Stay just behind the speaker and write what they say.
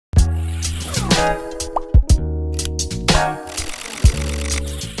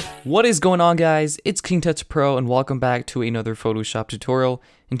What is going on, guys? It's King Touch Pro and welcome back to another Photoshop tutorial.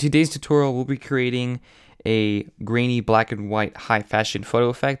 In today's tutorial, we'll be creating a grainy black and white high fashion photo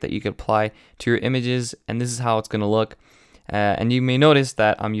effect that you can apply to your images, and this is how it's going to look. And you may notice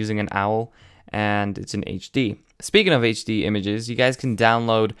that I'm using an owl and it's in HD. Speaking of HD images, you guys can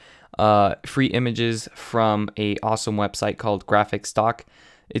download free images from a awesome website called Graphic Stock.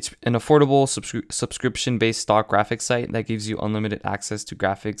 It's an affordable subscription-based stock graphics site that gives you unlimited access to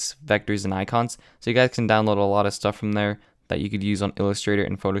graphics, vectors, and icons. So you guys can download a lot of stuff from there that you could use on Illustrator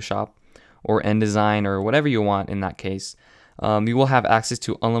and Photoshop or InDesign or whatever you want in that case. You will have access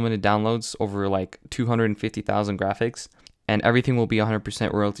to unlimited downloads over like 250,000 graphics, and everything will be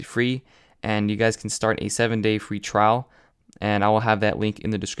 100% royalty-free. And you guys can start a 7-day free trial, and I will have that link in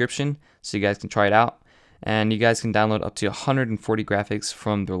the description so you guys can try it out. And you guys can download up to 140 graphics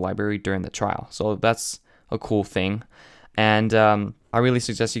from their library during the trial. So that's a cool thing. And I really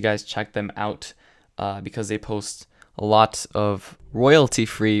suggest you guys check them out because they post a lot of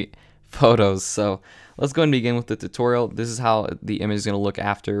royalty-free photos. So let's go and begin with the tutorial. This is how the image is going to look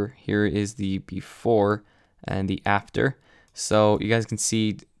after. Here is the before and the after. So you guys can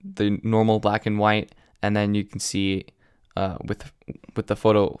see the normal black and white, and then you can see with the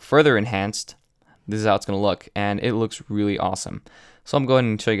photo further enhanced, this is how it's going to look, and it looks really awesome. So I'm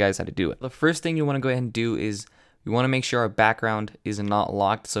going to show you guys how to do it. The first thing you want to go ahead and do is we want to make sure our background is not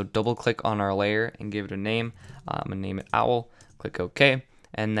locked. So double click on our layer and give it a name. I'm going to name it Owl. Click OK,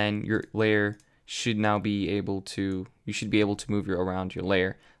 and then your layer should now be able to, you should be able to move around your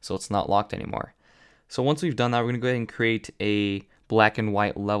layer so it's not locked anymore. So once we've done that, we're going to go ahead and create a black and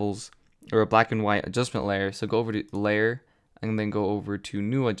white levels or a black and white adjustment layer. So go over to layer and then go over to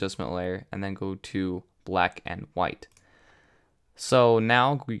new adjustment layer and then go to black and white. So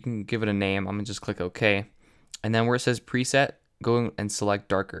now we can give it a name. I'm gonna just click OK, and then where it says preset, go and select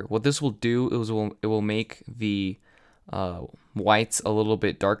darker. What this will do is it will make the whites a little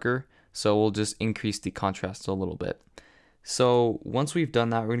bit darker, so we'll just increase the contrast a little bit. So once we've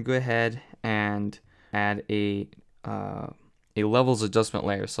done that, we're gonna go ahead and add a levels adjustment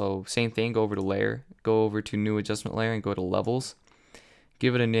layer. So same thing, go over to layer, go over to new adjustment layer and go to levels.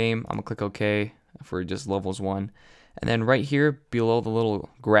 Give it a name. I'm gonna click OK for just levels 1. And then right here below the little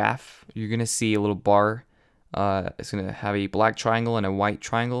graph, you're gonna see a little bar. It's gonna have a black triangle and a white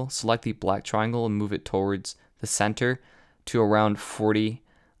triangle. Select the black triangle and move it towards the center to around 40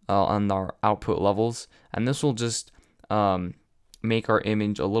 on our output levels. And this will just make our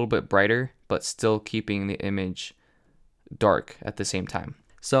image a little bit brighter, but still keeping the image dark at the same time.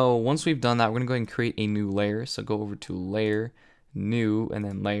 So once we've done that, we're gonna go ahead and create a new layer. So go over to layer, new, and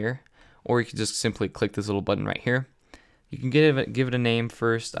then layer, or you can just simply click this little button right here. You can give it a name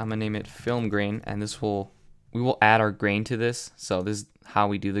first. I'm gonna name it film grain, and we will add our grain to this. So this is how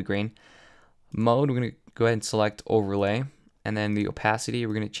we do the grain. Mode, we're gonna go ahead and select overlay, and then the opacity,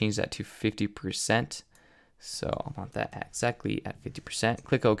 we're gonna change that to 50%. So I want that exactly at 50%.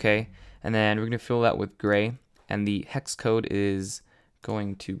 Click OK, and then we're gonna fill that with gray. And the hex code is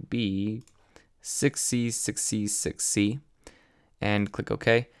going to be 6C6C6C, and click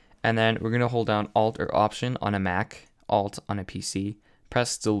OK. And then we're going to hold down Alt or Option on a Mac, Alt on a PC,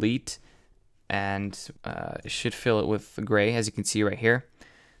 press Delete, and it should fill it with gray, as you can see right here.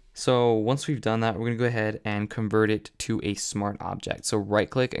 So once we've done that, we're going to go ahead and convert it to a smart object. So right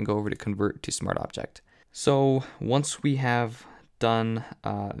click and go over to Convert to Smart Object. So once we have done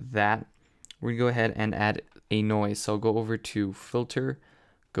that, we're going to go ahead and add a noise. So go over to filter,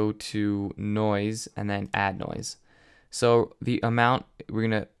 go to noise, and then add noise. So the amount, we're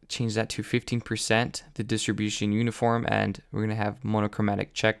going to change that to 15%, the distribution uniform, and we're going to have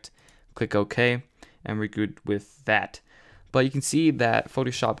monochromatic checked. Click OK, and we're good with that. But you can see that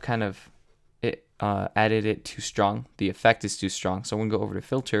Photoshop kind of added it too strong. The effect is too strong. So we're going to go over to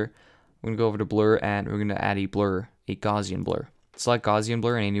filter, we're going to go over to blur, and we're going to add a blur, a Gaussian blur. Select Gaussian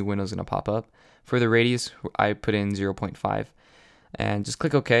blur and a new window is going to pop up. For the radius, I put in 0.5, and just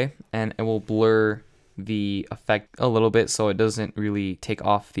click OK, and it will blur the effect a little bit so it doesn't really take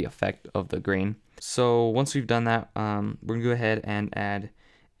off the effect of the grain. So once we've done that, we're gonna go ahead and add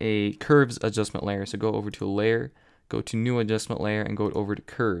a curves adjustment layer. So go over to layer, go to new adjustment layer, and go over to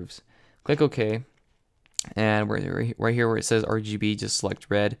curves. Click OK, and right here where it says RGB, just select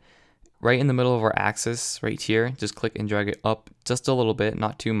red. Right in the middle of our axis, right here, just click and drag it up just a little bit,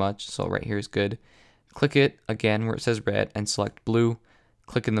 not too much. So right here is good. Click it again where it says red and select blue.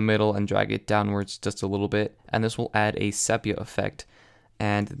 Click in the middle and drag it downwards just a little bit. And this will add a sepia effect.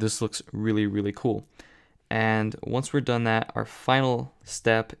 And this looks really, really cool. And once we're done that, our final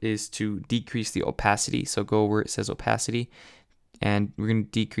step is to decrease the opacity. So go where it says opacity, and we're going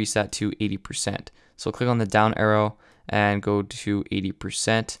to decrease that to 80%. So click on the down arrow and go to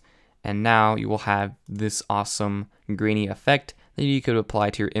 80%. And now you will have this awesome grainy effect that you could apply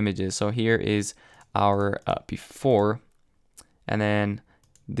to your images. So here is our before, and then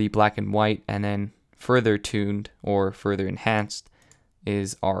the black and white, and then further tuned or further enhanced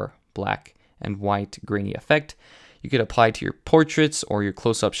is our black and white grainy effect. You could apply to your portraits or your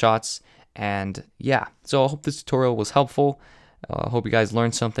close-up shots. And yeah, so I hope this tutorial was helpful. I hope you guys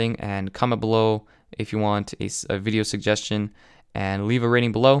learned something, and comment below if you want a video suggestion, and leave a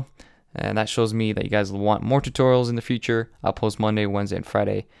rating below. And that shows me that you guys want more tutorials in the future. I'll post Monday, Wednesday, and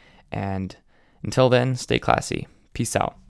Friday. And until then, stay classy. Peace out.